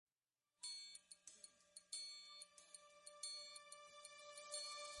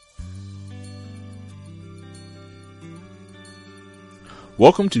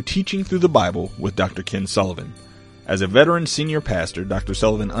Welcome to Teaching Through the Bible with Dr. Ken Sullivan. As a veteran senior pastor, Dr.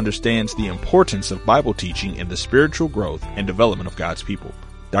 Sullivan understands the importance of Bible teaching in the spiritual growth and development of God's people.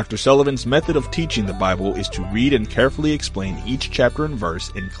 Dr. Sullivan's method of teaching the Bible is to read and carefully explain each chapter and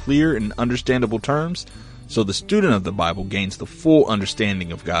verse in clear and understandable terms so the student of the Bible gains the full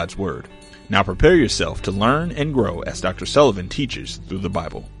understanding of God's Word. Now prepare yourself to learn and grow as Dr. Sullivan teaches through the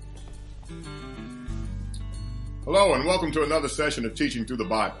Bible. Hello and welcome to another session of Teaching Through the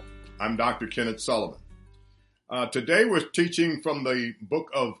Bible. I'm Dr. Kenneth Sullivan. Today we're teaching from the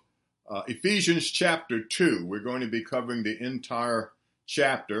book of Ephesians chapter 2. We're going to be covering the entire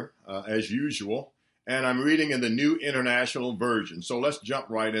chapter as usual, and I'm reading in the New International Version. So let's jump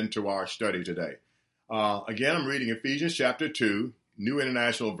right into our study today. Again, I'm reading Ephesians chapter 2, New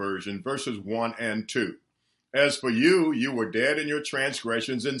International Version, verses 1 and 2. As for you, you were dead in your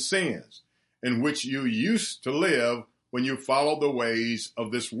transgressions and sins, in which you used to live when you followed the ways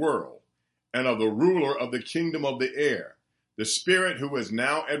of this world and of the ruler of the kingdom of the air, the spirit who is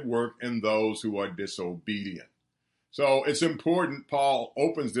now at work in those who are disobedient. So it's important. Paul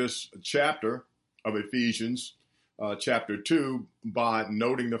opens this chapter of Ephesians, chapter 2, by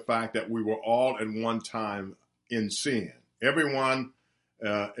noting the fact that we were all at one time in sin. Everyone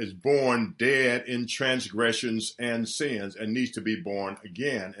is born dead in transgressions and sins and needs to be born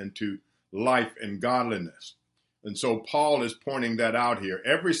again into life and godliness. And so Paul is pointing that out here.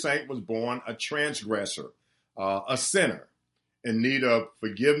 Every saint was born a transgressor, a sinner, in need of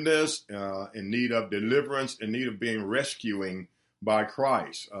forgiveness, in need of deliverance, in need of being rescuing by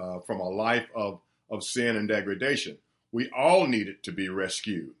Christ from a life of sin and degradation. We all needed to be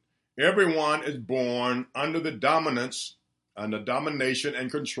rescued. Everyone is born under the dominance and the domination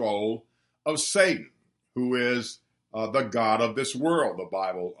and control of Satan, who is the God of this world. The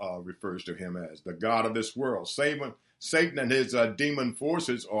Bible refers to him as the God of this world. Satan and his demon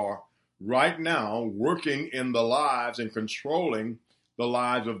forces are right now working in the lives and controlling the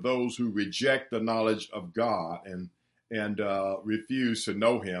lives of those who reject the knowledge of God and refuse to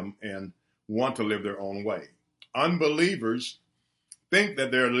know him and want to live their own way. Unbelievers think that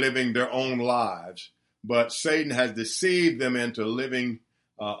they're living their own lives, but Satan has deceived them into living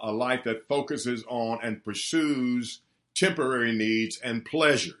a life that focuses on and pursues temporary needs and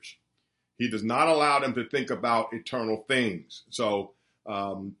pleasures. He does not allow them to think about eternal things. So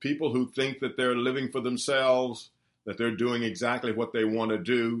people who think that they're living for themselves, that they're doing exactly what they want to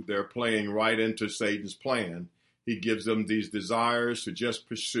do, they're playing right into Satan's plan. He gives them these desires to just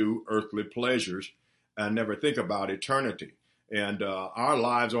pursue earthly pleasures and never think about eternity. And our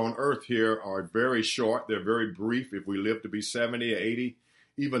lives on earth here are very short. They're very brief. If we live to be 70, 80,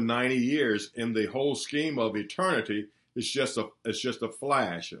 even 90 years, in the whole scheme of eternity, it's just a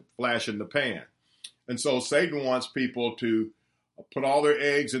flash in the pan. And so Satan wants people to put all their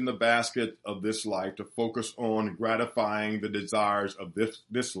eggs in the basket of this life, to focus on gratifying the desires of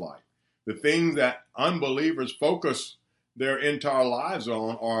this life. The things that unbelievers focus their entire lives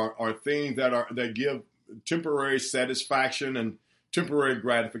on are things that give temporary satisfaction and temporary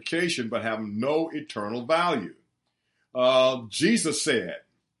gratification, but have no eternal value. Jesus said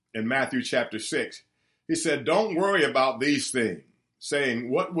in Matthew chapter 6, he said, "Don't worry about these things, saying,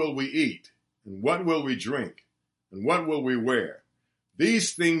 what will we eat? And what will we drink? And what will we wear?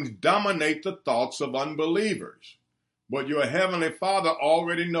 These things dominate the thoughts of unbelievers. But your heavenly Father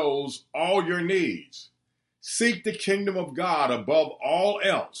already knows all your needs. Seek the kingdom of God above all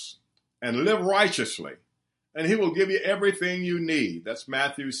else and live righteously, and he will give you everything you need." That's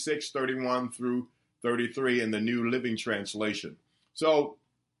Matthew 6:31 through 33 in the New Living Translation. So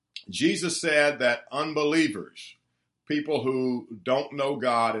Jesus said that unbelievers, people who don't know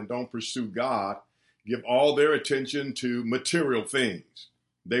God and don't pursue God, give all their attention to material things.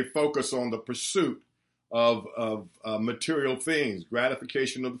 They focus on the pursuit of material things,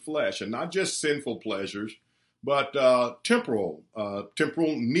 gratification of the flesh, and not just sinful pleasures, but temporal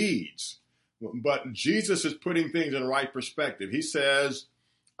needs. But Jesus is putting things in right perspective. He says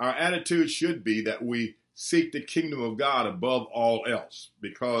our attitude should be that we seek the kingdom of God above all else,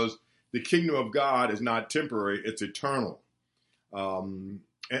 because the kingdom of God is not temporary, it's eternal. And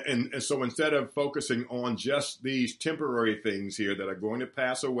so instead of focusing on just these temporary things here that are going to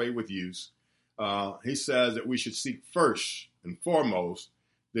pass away with use, he says that we should seek first and foremost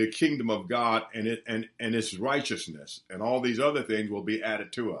the kingdom of God and its righteousness, and all these other things will be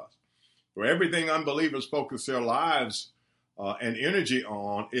added to us. For everything unbelievers focus their lives and energy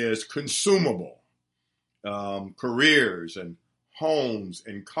on is consumable. Careers and homes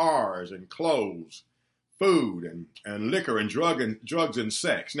and cars and clothes, food and liquor and drugs and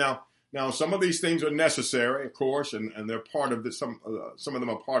sex. Now, Now, some of these things are necessary, of course, and they're part of this. Some of them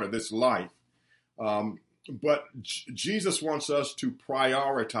are part of this life. But Jesus wants us to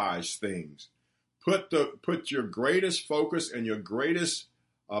prioritize things. Put your greatest focus and your greatest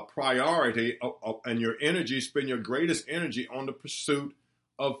priority and your energy. Spend your greatest energy on the pursuit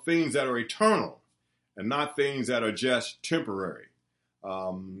of things that are eternal, and not things that are just temporary.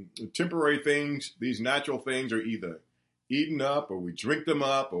 Temporary things, these natural things, are either eaten up, or we drink them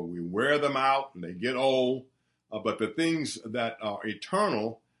up, or we wear them out and they get old. But the things that are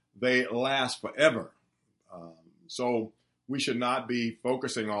eternal, they last forever. So we should not be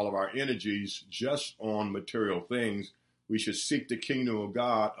focusing all of our energies just on material things. We should seek the kingdom of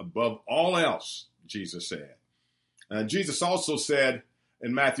God above all else, Jesus said. And Jesus also said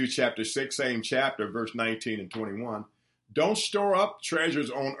in Matthew chapter 6, same chapter, verse 19 and 21, don't store up treasures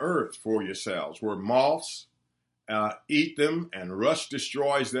on earth for yourselves, where moths eat them and rust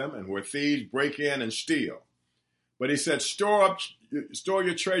destroys them, and where thieves break in and steal. But he said, store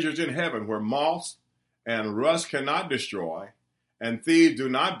your treasures in heaven, where moths and rust cannot destroy, and thieves do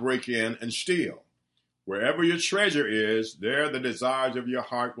not break in and steal. Wherever your treasure is, there the desires of your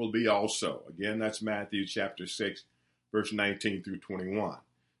heart will be also. Again, that's Matthew chapter 6, verse 19 through 21.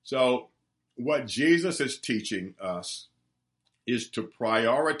 So what Jesus is teaching us is to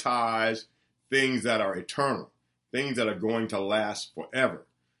prioritize things that are eternal, things that are going to last forever.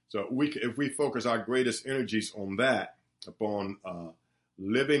 So if we focus our greatest energies on that, upon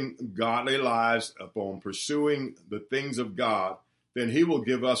living godly lives, upon pursuing the things of God, then he will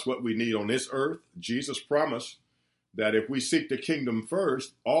give us what we need on this earth. Jesus promised that if we seek the kingdom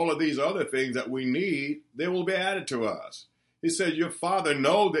first, all of these other things that we need, they will be added to us. He said, your Father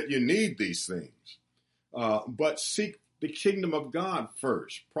knows that you need these things, but seek the kingdom of God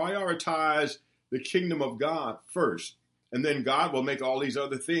first. Prioritize the kingdom of God first, and then God will make all these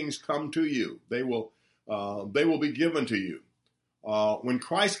other things come to you. They will be given to you. When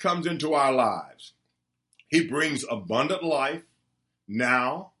Christ comes into our lives, he brings abundant life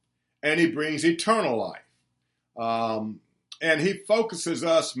now, and he brings eternal life. And he focuses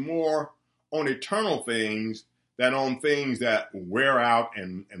us more on eternal things than on things that wear out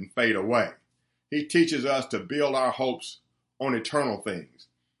and fade away. He teaches us to build our hopes on eternal things.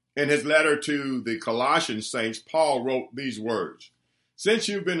 In his letter to the Colossian saints, Paul wrote these words: since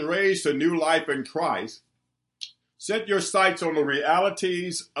you've been raised to new life in Christ, set your sights on the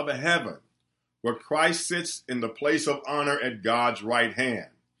realities of heaven, where Christ sits in the place of honor at God's right hand.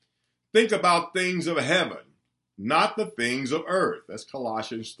 Think about things of heaven, not the things of earth. That's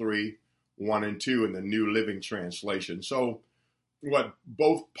Colossians 3, 1 and 2 in the New Living Translation. So what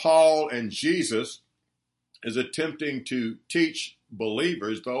both Paul and Jesus is attempting to teach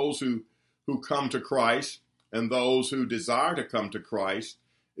believers, those who come to Christ and those who desire to come to Christ,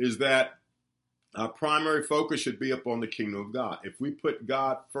 is that our primary focus should be upon the kingdom of God. If we put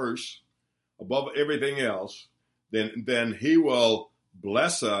God first above everything else, then he will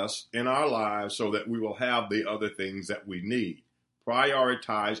bless us in our lives so that we will have the other things that we need.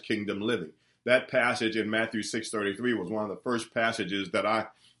 Prioritize kingdom living. That passage in Matthew 6:33 was one of the first passages that I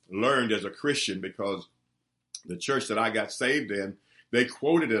learned as a Christian, because the church that I got saved in, they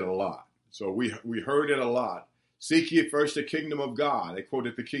quoted it a lot. So we heard it a lot. Seek ye first the kingdom of God. They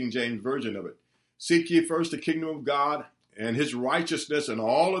quoted the King James Version of it. Seek ye first the kingdom of God and his righteousness, and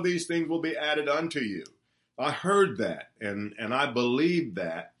all of these things will be added unto you. I heard that, and I believed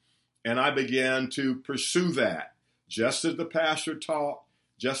that, and I began to pursue that, just as the pastor taught,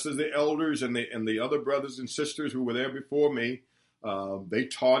 just as the elders and the other brothers and sisters who were there before me, they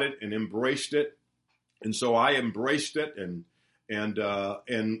taught it and embraced it. And so I embraced it, and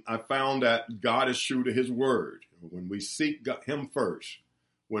I found that God is true to his word. When we seek him first,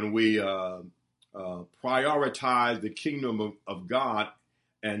 when we prioritize the kingdom of God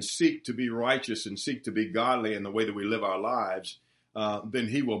and seek to be righteous and seek to be godly in the way that we live our lives, then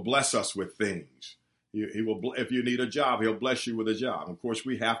he will bless us with things. He will, if you need a job, he'll bless you with a job. Of course,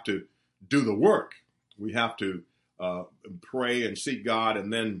 we have to do the work. We have to pray and seek God,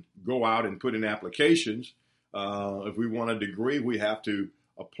 and then go out and put in applications. If we want a degree, we have to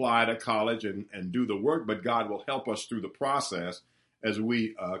apply to college and do the work, but God will help us through the process as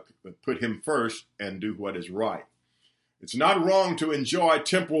we put him first and do what is right. It's not wrong to enjoy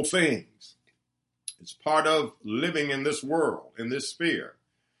temporal things. It's part of living in this world, in this sphere.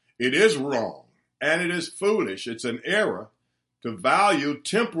 It is wrong, and it is foolish. It's an error to value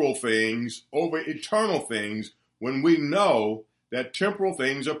temporal things over eternal things when we know that temporal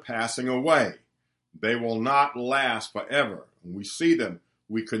things are passing away. They will not last forever. When we see them,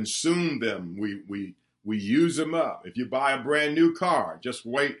 we consume them, we we use them up. If you buy a brand new car, just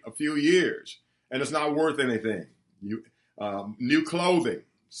wait a few years and it's not worth anything. New clothing,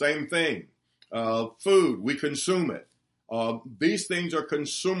 same thing. Food, we consume it. These things are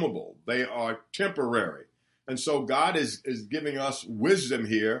consumable. They are temporary. And so God is giving us wisdom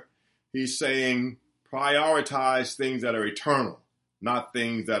here. He's saying prioritize things that are eternal, not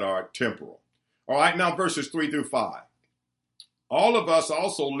things that are temporal. All right, now verses 3 through 5. All of us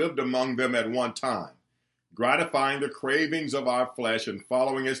also lived among them at one time, gratifying the cravings of our flesh and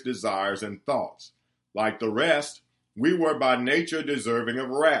following its desires and thoughts. Like the rest, we were by nature deserving of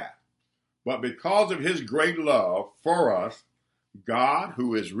wrath. But because of his great love for us, God,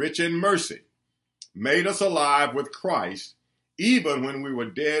 who is rich in mercy, made us alive with Christ, even when we were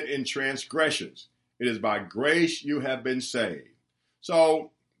dead in transgressions. It is by grace you have been saved.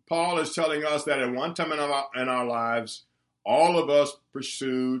 So Paul is telling us that at one time in our lives, all of us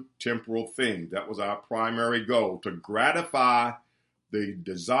pursued temporal things. That was our primary goal, to gratify the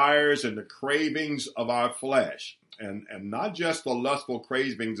desires and the cravings of our flesh. And not just the lustful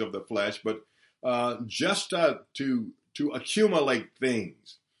cravings of the flesh, but just to accumulate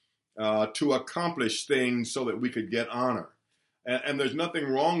things, to accomplish things so that we could get honor. And there's nothing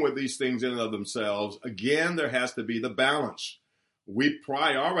wrong with these things in and of themselves. Again, there has to be the balance. We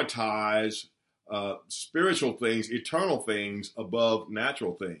prioritize spiritual things, eternal things above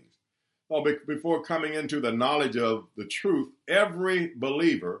natural things. Well, before coming into the knowledge of the truth, every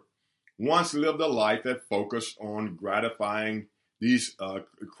believer once lived a life that focused on gratifying these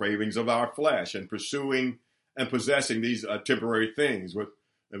cravings of our flesh and pursuing and possessing these temporary things with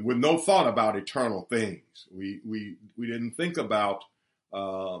no thought about eternal things. We didn't think about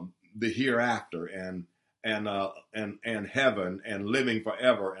the hereafter and heaven and living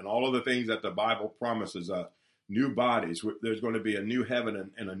forever and all of the things that the Bible promises us. New bodies. There's going to be a new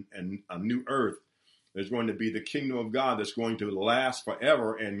heaven and a new earth. There's going to be the kingdom of God that's going to last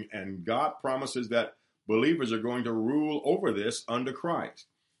forever. And God promises that believers are going to rule over this under Christ.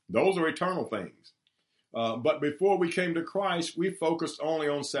 Those are eternal things. But before we came to Christ, we focused only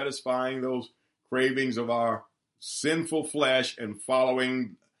on satisfying those cravings of our sinful flesh and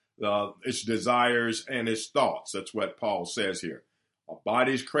following its desires and its thoughts. That's what Paul says here. Our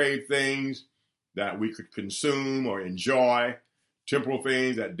bodies crave things that we could consume or enjoy, temporal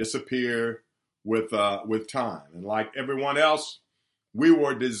things that disappear with time. And like everyone else, we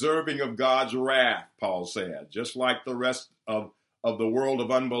were deserving of God's wrath, Paul said, just like the rest of the world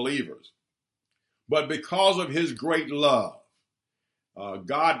of unbelievers. But because of his great love,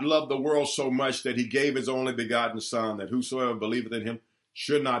 God loved the world so much that he gave his only begotten Son, that whosoever believeth in him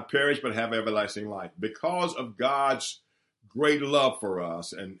should not perish but have everlasting life. Because of God's great love for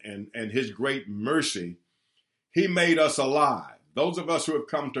us and his great mercy, he made us alive. Those of us who have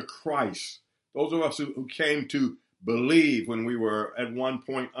come to Christ, those of us who came to believe when we were at one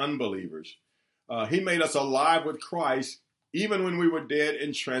point unbelievers, he made us alive with Christ even when we were dead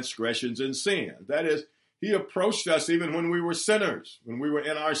in transgressions and sin. That is, he approached us even when we were sinners, when we were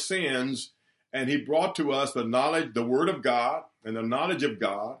in our sins, and he brought to us the knowledge, the word of God and the knowledge of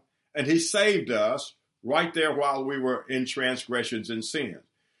God, and he saved us right there while we were in transgressions and sin.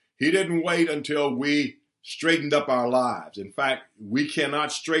 He didn't wait until we straightened up our lives. In fact, we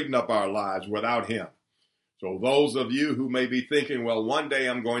cannot straighten up our lives without him. So those of you who may be thinking, well, one day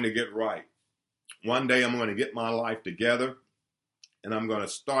I'm going to get right. One day I'm going to get my life together and I'm going to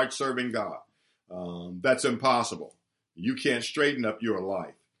start serving God. That's impossible. You can't straighten up your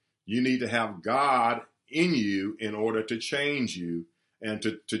life. You need to have God in you in order to change you and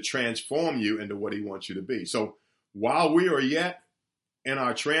to transform you into what he wants you to be. So while we are yet in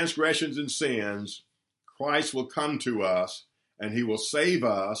our transgressions and sins, Christ will come to us and he will save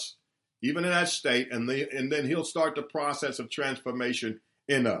us even in that state. And then he'll start the process of transformation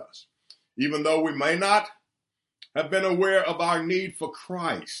in us. Even though we may not have been aware of our need for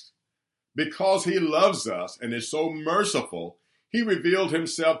Christ, because he loves us and is so merciful, he revealed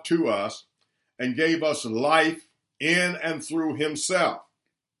himself to us and gave us life in and through himself.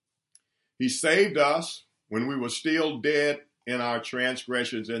 He saved us when we were still dead in our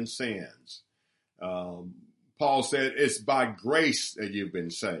transgressions and sins. Paul said it's by grace that you've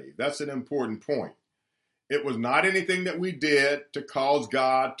been saved. That's an important point. It was not anything that we did to cause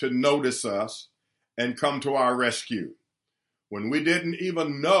God to notice us and come to our rescue. When we didn't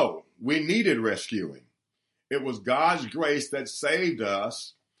even know we needed rescuing, it was God's grace that saved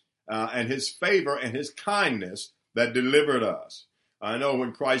us and his favor and his kindness that delivered us. I know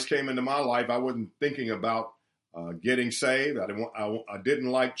when Christ came into my life, I wasn't thinking about getting saved. I didn't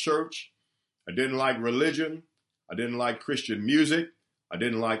like church. I didn't like religion. I didn't like Christian music. I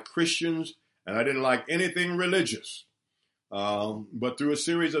didn't like Christians. and I didn't like anything religious. But through a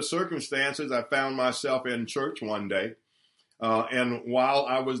series of circumstances, I found myself in church one day. And while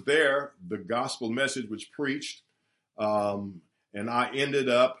I was there, the gospel message was preached. And I ended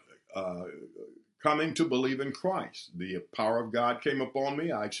up coming to believe in Christ. The power of God came upon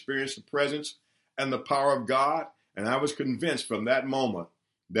me. I experienced the presence and the power of God. And I was convinced from that moment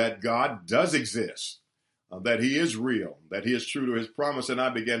that God does exist, that he is real, that he is true to his promise. And I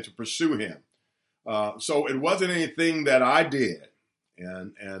began to pursue him. So it wasn't anything that I did.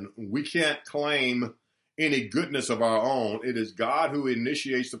 And we can't claim any goodness of our own. It is God who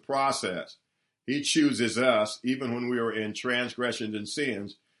initiates the process. He chooses us, even when we are in transgressions and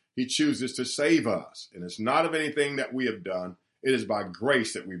sins. He chooses to save us. And it's not of anything that we have done. It is by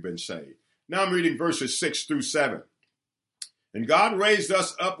grace that we've been saved. Now I'm reading verses 6 through 7. And God raised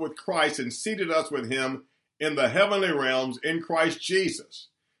us up with Christ and seated us with him in the heavenly realms in Christ Jesus,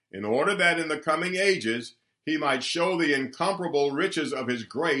 in order that in the coming ages he might show the incomparable riches of his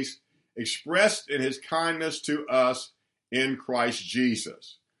grace expressed in his kindness to us in Christ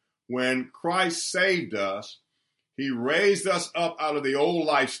Jesus. When Christ saved us, he raised us up out of the old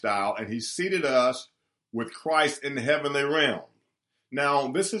lifestyle and he seated us with Christ in the heavenly realm. Now,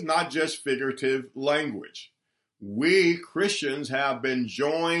 this is not just figurative language. We Christians have been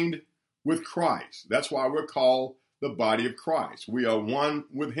joined with Christ. That's why we're called the body of Christ. We are one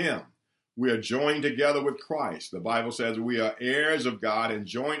with him. We are joined together with Christ. The Bible says we are heirs of God and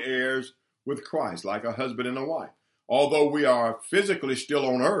joint heirs with Christ, like a husband and a wife. Although we are physically still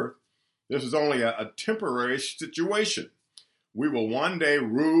on earth, this is only a temporary situation. We will one day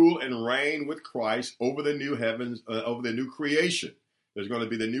rule and reign with Christ over the new heavens, over the new creation. There's going to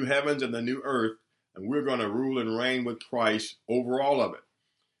be the new heavens and the new earth, and we're going to rule and reign with Christ over all of it.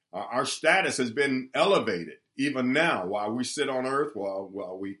 Our status has been elevated even now while we sit on earth,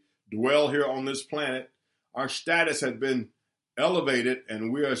 while we dwell here on this planet. Our status has been elevated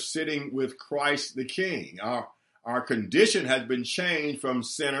and we are sitting with Christ the King. Our condition has been changed from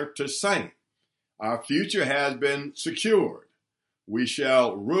sinner to saint. Our future has been secured. We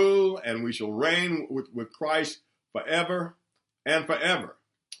shall rule and we shall reign with Christ forever and forever.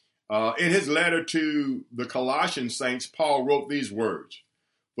 In his letter to the Colossian saints, Paul wrote these words: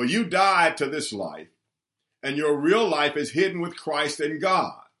 "For you died to this life, and your real life is hidden with Christ in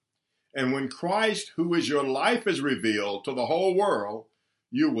God. And when Christ, who is your life, is revealed to the whole world,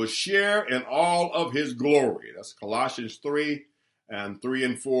 you will share in all of his glory." That's Colossians 3 and 3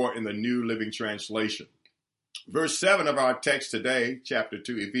 and 4 in the New Living Translation. Verse 7 of our text today, chapter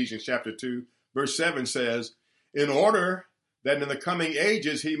 2, Ephesians chapter 2, verse 7 says, "In order that in the coming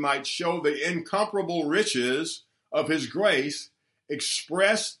ages he might show the incomparable riches of his grace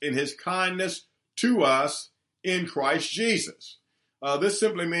expressed in his kindness to us in Christ Jesus." This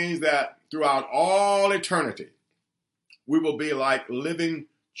simply means that throughout all eternity, we will be like living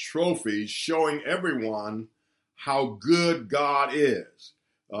trophies showing everyone how good God is.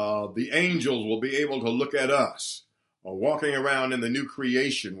 The angels will be able to look at us walking around in the new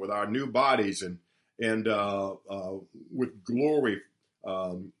creation with our new bodies and with glory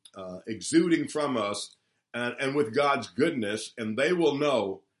exuding from us and with God's goodness. And they will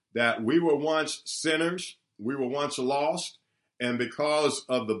know that we were once sinners, we were once lost, and because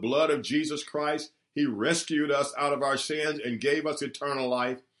of the blood of Jesus Christ, he rescued us out of our sins and gave us eternal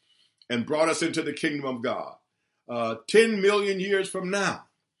life and brought us into the kingdom of God. 10 million years from now,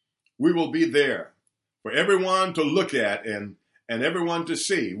 we will be there for everyone to look at and everyone to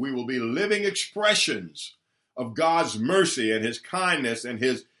see. We will be living expressions of God's mercy and his kindness and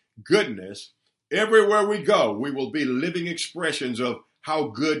his goodness. Everywhere we go, we will be living expressions of how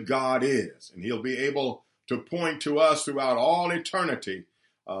good God is. And he'll be able to point to us throughout all eternity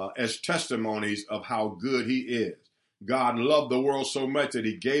as testimonies of how good he is. God loved the world so much that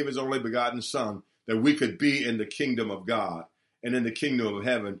he gave his only begotten son that we could be in the kingdom of God and in the kingdom of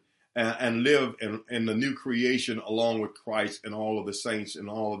heaven and live in the new creation along with Christ and all of the saints and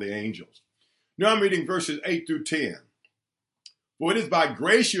all of the angels. Now I'm reading verses 8 through 10. "For it is by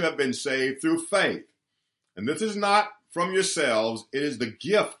grace you have been saved through faith. And this is not from yourselves, it is the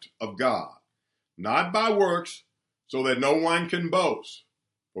gift of God, not by works, so that no one can boast.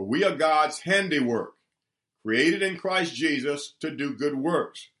 For we are God's handiwork, created in Christ Jesus to do good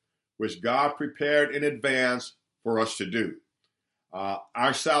works, which God prepared in advance for us to do."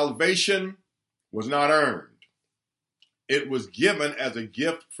 Our salvation was not earned. It was given as a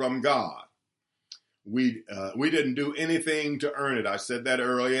gift from God. We didn't do anything to earn it. I said that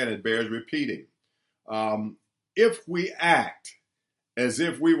earlier, and it bears repeating. If we act as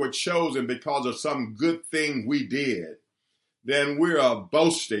if we were chosen because of some good thing we did, then we are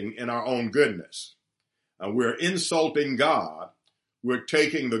boasting in our own goodness. We're insulting God. We're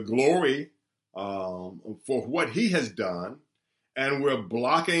taking the glory for what he has done, and we're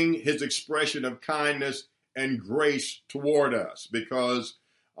blocking his expression of kindness and grace toward us, because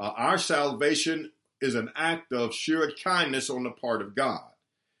our salvation is an act of sheer kindness on the part of God.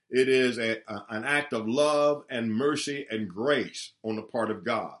 It is an act of love and mercy and grace on the part of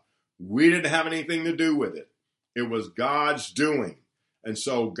God. We didn't have anything to do with it. It was God's doing. And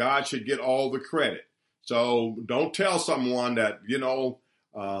so God should get all the credit. So don't tell someone that,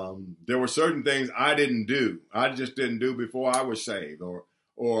 there were certain things I didn't do. I just didn't do before I was saved.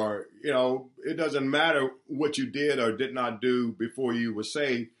 Or it doesn't matter what you did or did not do before you were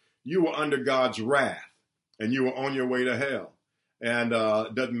saved. You were under God's wrath and you were on your way to hell. And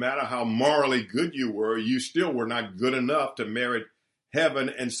it doesn't matter how morally good you were, you still were not good enough to merit heaven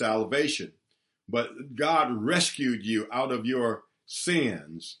and salvation. But God rescued you out of your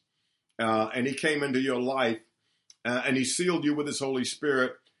sins, and he came into your life, and he sealed you with his Holy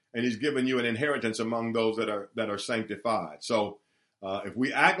Spirit, and he's given you an inheritance among those that are sanctified. So if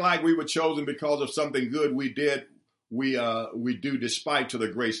we act like we were chosen because of something good we did, we do despite to the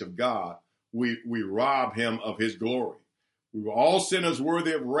grace of God. We rob him of his glory. We were all sinners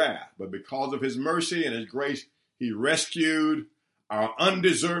worthy of wrath, but because of his mercy and his grace, he rescued our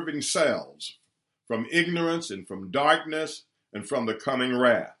undeserving selves from ignorance and from darkness and from the coming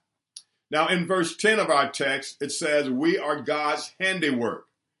wrath. Now, in verse 10 of our text, it says, we are God's handiwork,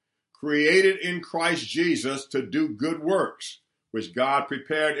 created in Christ Jesus to do good works, which God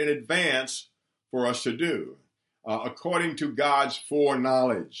prepared in advance for us to do, according to God's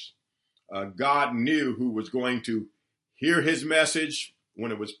foreknowledge. God knew who was going to hear his message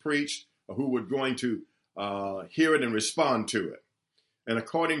when it was preached, or who was going to hear it and respond to it. And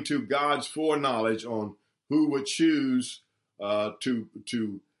according to God's foreknowledge on who would choose to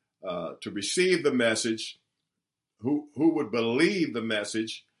receive the message, who would believe the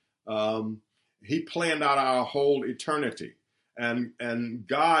message, he planned out our whole eternity. And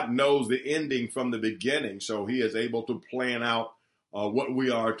God knows the ending from the beginning, so he is able to plan out what we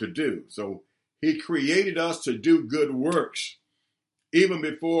are to do. So he created us to do good works even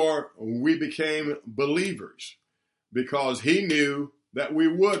before we became believers, because he knew that we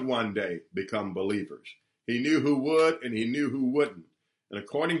would one day become believers. He knew who would and he knew who wouldn't. And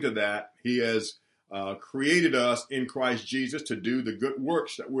according to that, he has created us in Christ Jesus to do the good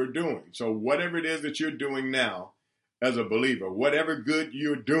works that we're doing. So whatever it is that you're doing now as a believer, whatever good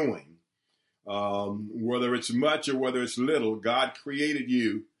you're doing, whether it's much or whether it's little, God created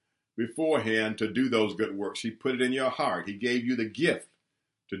you beforehand to do those good works. He put it in your heart. He gave you the gift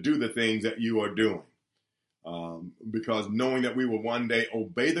to do the things that you are doing. Because knowing that we will one day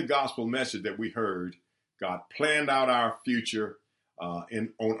obey the gospel message that we heard, God planned out our future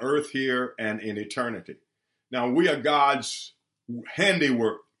on earth here and in eternity. Now, we are God's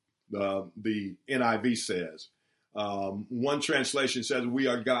handiwork, the NIV says. One translation says we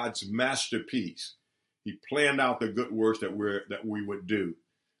are God's masterpiece. He planned out the good works that we would do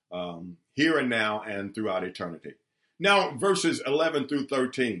here and now and throughout eternity. Now, verses 11 through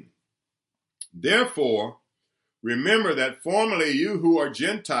 13. Therefore, remember that formerly you who are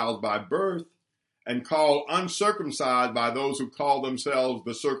Gentiles by birth and called uncircumcised by those who call themselves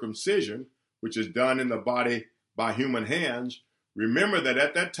the circumcision, which is done in the body by human hands, remember that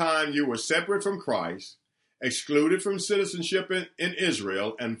at that time you were separate from Christ, excluded from citizenship in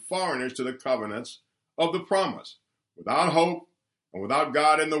Israel, and foreigners to the covenants of the promise, without hope and without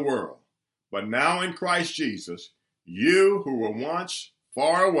God in the world. But now in Christ Jesus, you who were once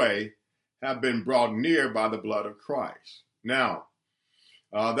far away have been brought near by the blood of Christ. Now,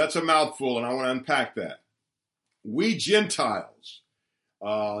 that's a mouthful, and I want to unpack that. We Gentiles,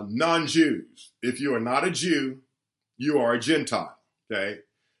 non-Jews, if you are not a Jew, you are a Gentile, okay?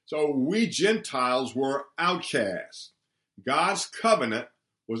 So we Gentiles were outcasts. God's covenant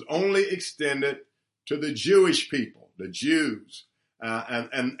was only extended to the Jewish people, the Jews,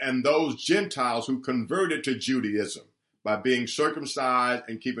 and those Gentiles who converted to Judaism by being circumcised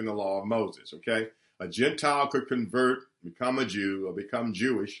and keeping the law of Moses, okay? A Gentile could convert, become a Jew, or become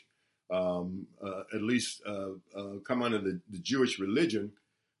Jewish, at least come under the Jewish religion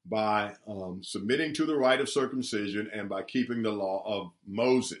by submitting to the rite of circumcision and by keeping the law of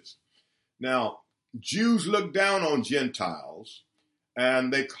Moses. Now, Jews look down on Gentiles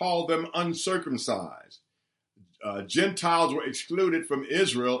and they call them uncircumcised. Gentiles were excluded from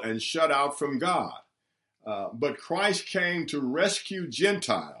Israel and shut out from God. But Christ came to rescue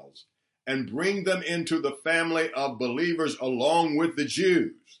Gentiles and bring them into the family of believers along with the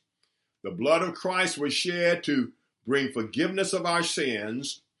Jews. The blood of Christ was shed to bring forgiveness of our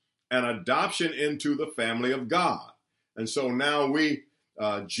sins and adoption into the family of God. And so now we,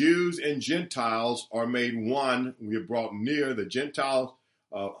 Jews and Gentiles, are made one. We are brought near. The Gentiles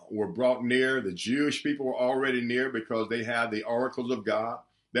were brought near. The Jewish people were already near because they had the oracles of God.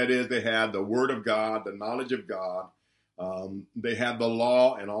 That is, they had the word of God, the knowledge of God. They had the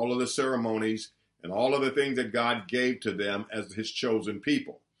law and all of the ceremonies and all of the things that God gave to them as his chosen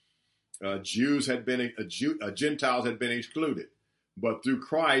people. Gentiles had been excluded. But through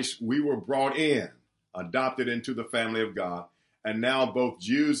Christ, we were brought in, adopted into the family of God. And now both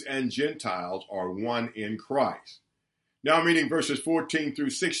Jews and Gentiles are one in Christ. Now I'm reading verses 14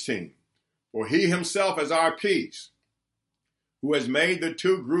 through 16. For he himself is our peace, who has made the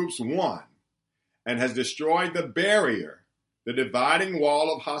two groups one, and has destroyed the barrier, the dividing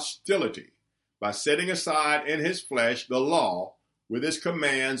wall of hostility, by setting aside in his flesh the law with its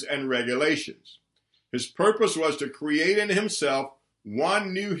commands and regulations. His purpose was to create in himself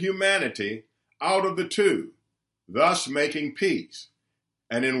one new humanity out of the two, thus making peace,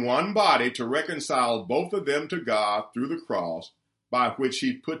 and in one body to reconcile both of them to God through the cross, by which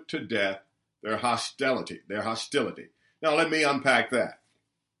he put to death their hostility. Now let me unpack that.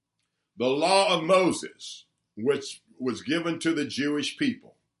 The law of Moses, which was given to the Jewish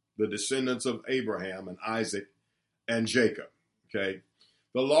people, the descendants of Abraham and Isaac and Jacob. Okay.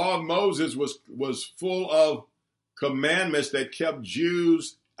 The law of Moses was full of commandments that kept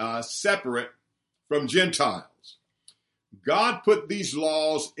Jews separate from Gentiles. God put these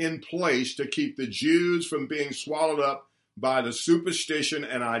laws in place to keep the Jews from being swallowed up by the superstition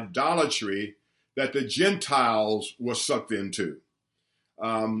and idolatry that the Gentiles were sucked into.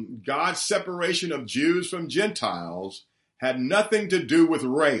 God's separation of Jews from Gentiles had nothing to do with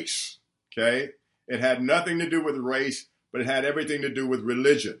race. Okay. It had nothing to do with race, but it had everything to do with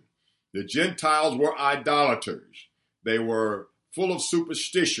religion. The Gentiles were idolaters. They were full of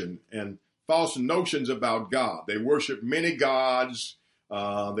superstition and false notions about God. They worshiped many gods.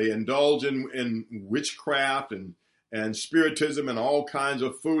 They indulged in witchcraft and spiritism and all kinds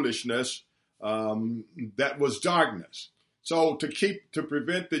of foolishness that was darkness. So to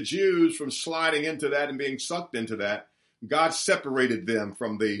prevent the Jews from sliding into that and being sucked into that, God separated them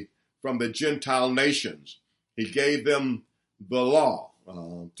from the Gentile nations. He gave them the law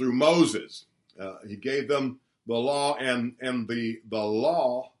through Moses. He gave them the law, and the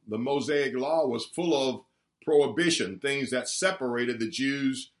law, the Mosaic law, was full of prohibition, things that separated the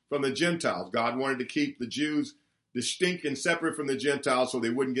Jews from the Gentiles. God wanted to keep the Jews distinct and separate from the Gentiles so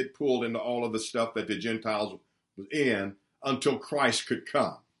they wouldn't get pulled into all of the stuff that the Gentiles was in until Christ could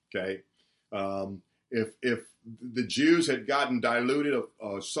come. Okay, if the Jews had gotten diluted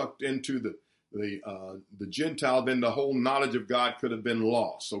or sucked into the Gentile, then the whole knowledge of God could have been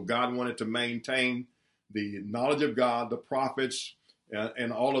lost. So God wanted to maintain the knowledge of God, the prophets,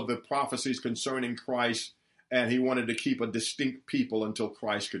 and all of the prophecies concerning Christ, and he wanted to keep a distinct people until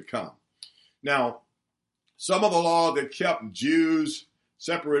Christ could come. Now, some of the law that kept Jews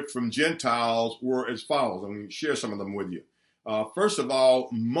separate from Gentiles were as follows. I'm going to share some of them with you. First of all,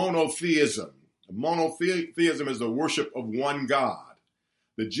 monotheism. Monotheism is the worship of one God.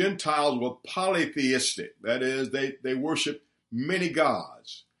 The Gentiles were polytheistic. That is, they worshiped many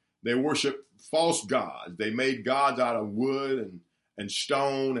gods. They worshiped false gods. They made gods out of wood and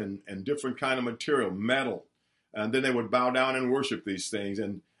stone and different kind of material, metal. And then they would bow down and worship these things.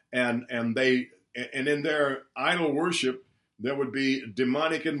 And in their idol worship, there would be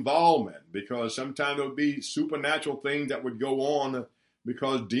demonic involvement, because sometimes there would be supernatural things that would go on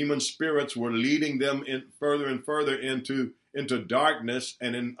because demon spirits were leading them in further and further into darkness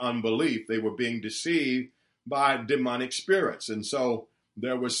and in unbelief. They were being deceived by demonic spirits. And so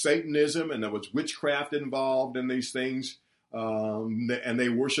there was Satanism and there was witchcraft involved in these things. And they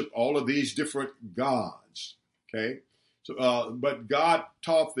worshiped all of these different gods. Okay. So, but God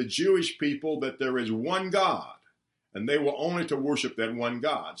taught the Jewish people that there is one God, and they were only to worship that one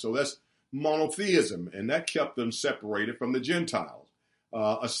God. So that's monotheism, and that kept them separated from the Gentiles.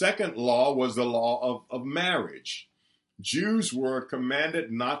 A second law was the law of marriage. Jews were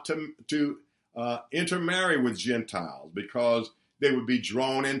commanded not to intermarry with Gentiles because they would be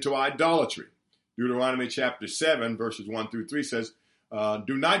drawn into idolatry. Deuteronomy chapter 7, verses 1 through 3 says,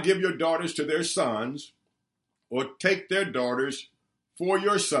 do not give your daughters to their sons, or take their daughters for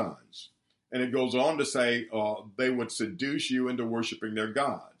your sons. And it goes on to say they would seduce you into worshiping their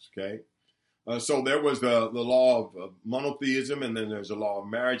gods. Okay, so there was the law of monotheism, and then there's a law of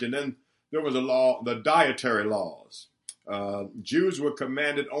marriage, and then there was a law, the dietary laws. Jews were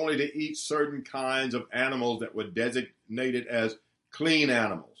commanded only to eat certain kinds of animals that were designated as clean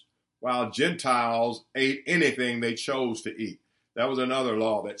animals: while Gentiles ate anything they chose to eat. That was another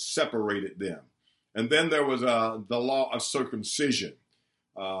law that separated them. And then there was the law of circumcision.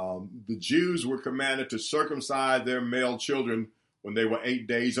 The Jews were commanded to circumcise their male children when they were 8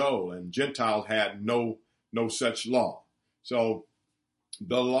 days old, and Gentiles had no such law. So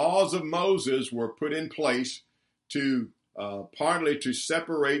the laws of Moses were put in place to partly to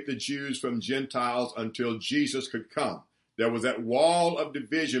separate the Jews from Gentiles until Jesus could come. There was that wall of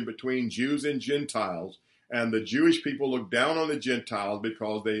division between Jews and Gentiles, and the Jewish people looked down on the Gentiles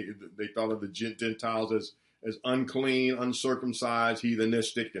because they thought of the Gentiles as unclean, uncircumcised,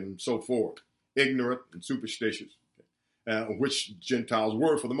 heathenistic, and so forth, ignorant and superstitious, which Gentiles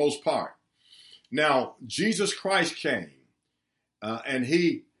were for the most part. Now, Jesus Christ came, and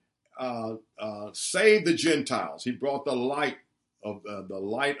he saved the Gentiles. He brought the light of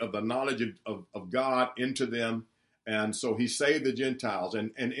the knowledge of God into them, and so he saved the Gentiles.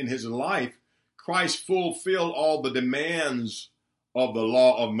 And in his life, Christ fulfilled all the demands of the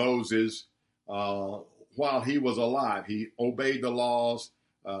law of Moses while he was alive. He obeyed the laws.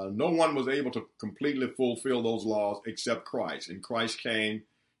 No one was able to completely fulfill those laws except Christ. And Christ came,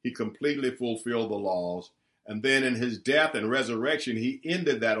 he completely fulfilled the laws. And then in his death and resurrection, he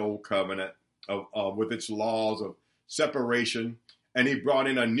ended that old covenant with its laws of separation. And he brought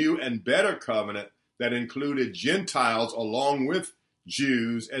in a new and better covenant that included Gentiles along with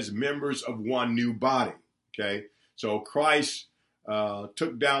Jews as members of one new body. Okay, so Christ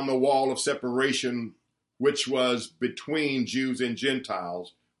took down the wall of separation, which was between Jews and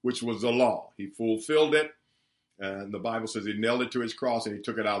Gentiles, which was the law. He fulfilled it, and the Bible says he nailed it to his cross and he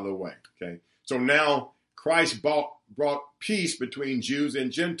took it out of the way. Okay, so now Christ brought peace between Jews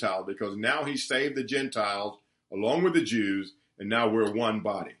and Gentiles, because now he saved the Gentiles along with the Jews, and now we're one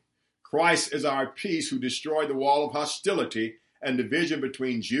body. Christ is our peace, who destroyed the wall of hostility and division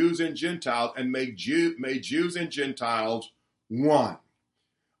between Jews and Gentiles, and made Jews and Gentiles one.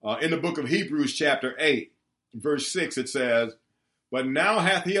 In the book of Hebrews chapter 8, verse 6, it says, "But now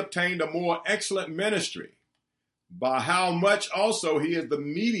hath he obtained a more excellent ministry, by how much also he is the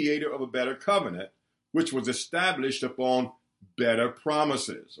mediator of a better covenant, which was established upon better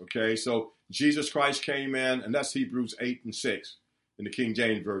promises." Okay, so Jesus Christ came in, and that's Hebrews 8 and 6 in the King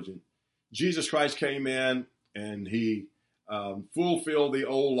James Version. Jesus Christ came in and he fulfilled the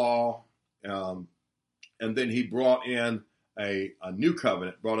old law, and then he brought in a new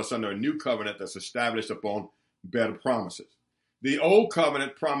covenant, brought us under a new covenant that's established upon better promises. The old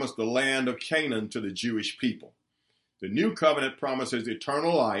covenant promised the land of Canaan to the Jewish people. The new covenant promises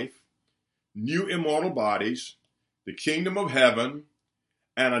eternal life, new immortal bodies, the kingdom of heaven,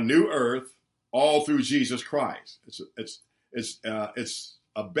 and a new earth, all through Jesus Christ. It's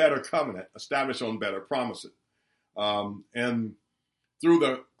a better covenant established on better promises. And through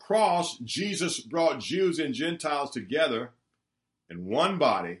the cross, Jesus brought Jews and Gentiles together in one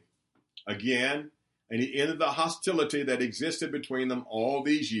body again, and he ended the hostility that existed between them all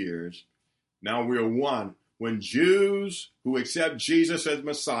these years. Now we're one. When Jews who accept Jesus as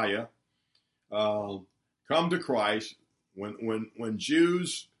Messiah come to Christ, when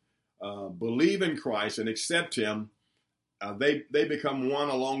Jews believe in Christ and accept him, they become one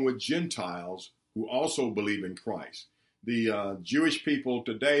along with Gentiles who also believe in Christ. The Jewish people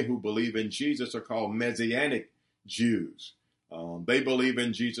today who believe in Jesus are called Messianic Jews. They believe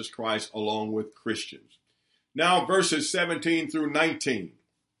in Jesus Christ along with Christians. Now, verses 17 through 19.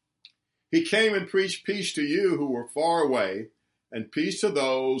 "He came and preached peace to you who were far away, and peace to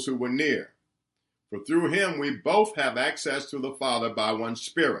those who were near. For through him we both have access to the Father by one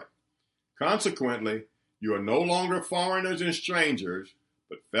Spirit. Consequently, you are no longer foreigners and strangers,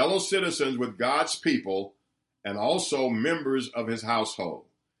 but fellow citizens with God's people, and also members of his household."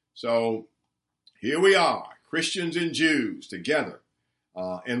 So here we are, Christians and Jews together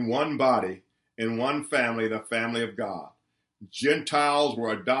in one body, in one family, the family of God. Gentiles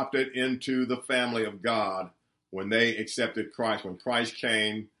were adopted into the family of God when they accepted Christ. When Christ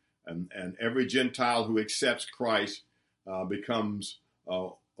came, and every Gentile who accepts Christ becomes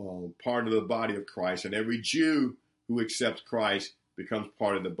part of the body of Christ, and every Jew who accepts Christ becomes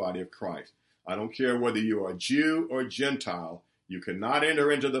part of the body of Christ. I don't care whether you are a Jew or Gentile, you cannot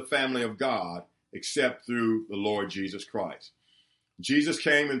enter into the family of God except through the Lord Jesus Christ. Jesus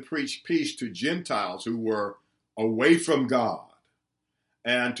came and preached peace to Gentiles who were away from God,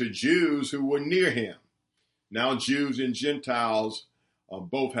 and to Jews who were near him. Now Jews and Gentiles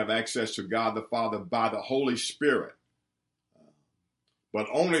both have access to God the Father by the Holy Spirit, but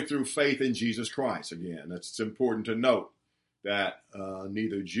only through faith in Jesus Christ. Again, it's important to note that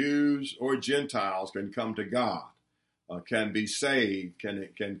neither Jews or Gentiles can come to God can be saved,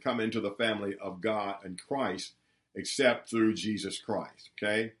 can come into the family of God and Christ, except through Jesus Christ.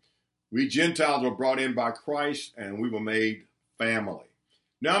 Okay? We Gentiles were brought in by Christ, and we were made family.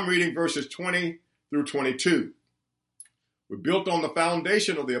 Now I'm reading verses 20 through 22. We're built on the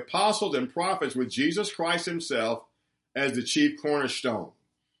foundation of the apostles and prophets, with Jesus Christ himself as the chief cornerstone.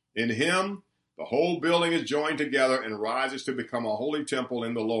 In him, the whole building is joined together and rises to become a holy temple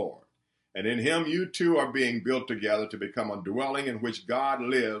in the Lord. And in him, you too are being built together to become a dwelling in which God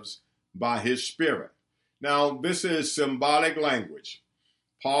lives by his Spirit. Now, this is symbolic language.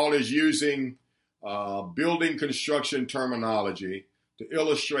 Paul is using building construction terminology to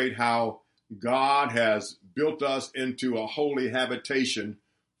illustrate how God has built us into a holy habitation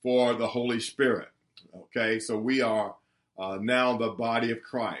for the Holy Spirit. Okay, so we are now the body of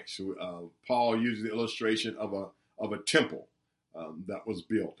Christ. Paul uses the illustration of a temple that was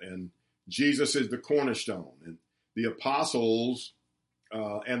built, and Jesus is the cornerstone. And the apostles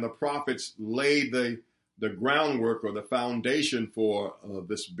and the prophets laid the groundwork or the foundation for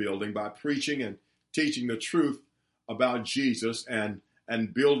this building by preaching and teaching the truth about Jesus and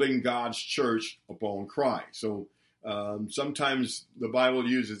building God's church upon Christ. So sometimes the Bible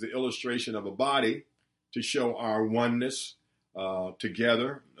uses the illustration of a body to show our oneness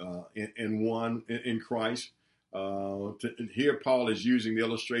together in Christ. Here Paul is using the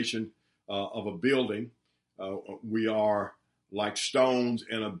illustration of a building. We are like stones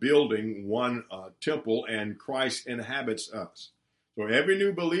in a building, one temple, and Christ inhabits us. So every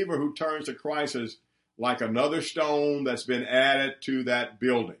new believer who turns to Christ is like another stone that's been added to that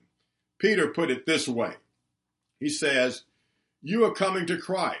building. Peter put it this way. He says, you are coming to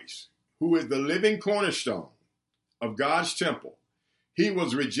Christ, who is the living cornerstone of God's temple. He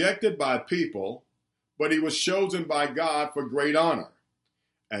was rejected by people, but he was chosen by God for great honor.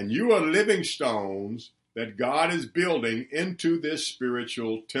 And you are living stones that God is building into this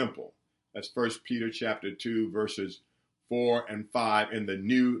spiritual temple. That's 1 Peter chapter 2, verses 4 and 5 in the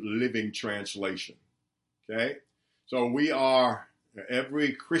New Living Translation. Okay? So we are,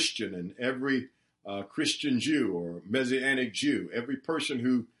 every Christian and every Christian Jew or Messianic Jew, every person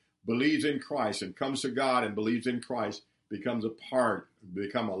who believes in Christ and comes to God and believes in Christ become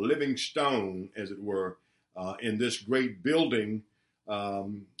a living stone, as it were, in this great building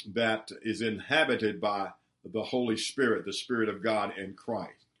that is inhabited by the Holy Spirit, the Spirit of God in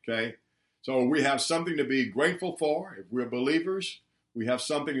Christ. Okay? So we have something to be grateful for. If we're believers, we have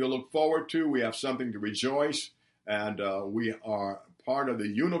something to look forward to. We have something to rejoice. And we are part of the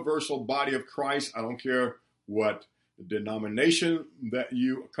universal body of Christ. I don't care what denomination that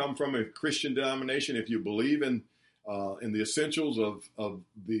you come from, a Christian denomination. If you believe in the essentials of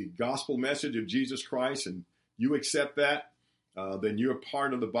the gospel message of Jesus Christ and you accept that, then you're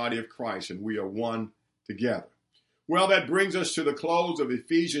part of the body of Christ, and we are one together. Well, that brings us to the close of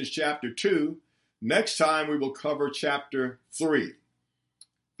Ephesians chapter 2. Next time we will cover chapter 3.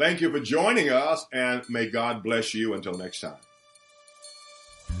 Thank you for joining us, and may God bless you until next time.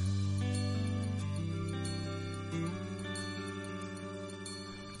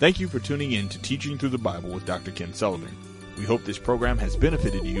 Thank you for tuning in to Teaching Through the Bible with Dr. Ken Sullivan. We hope this program has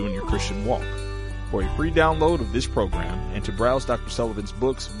benefited you in your Christian walk. For a free download of this program and to browse Dr. Sullivan's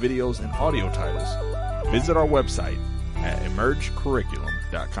books, videos, and audio titles, visit our website at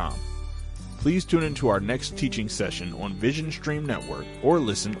emergecurriculum.com. Please tune into our next teaching session on Vision Stream Network or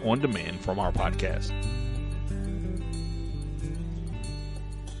listen on demand from our podcast.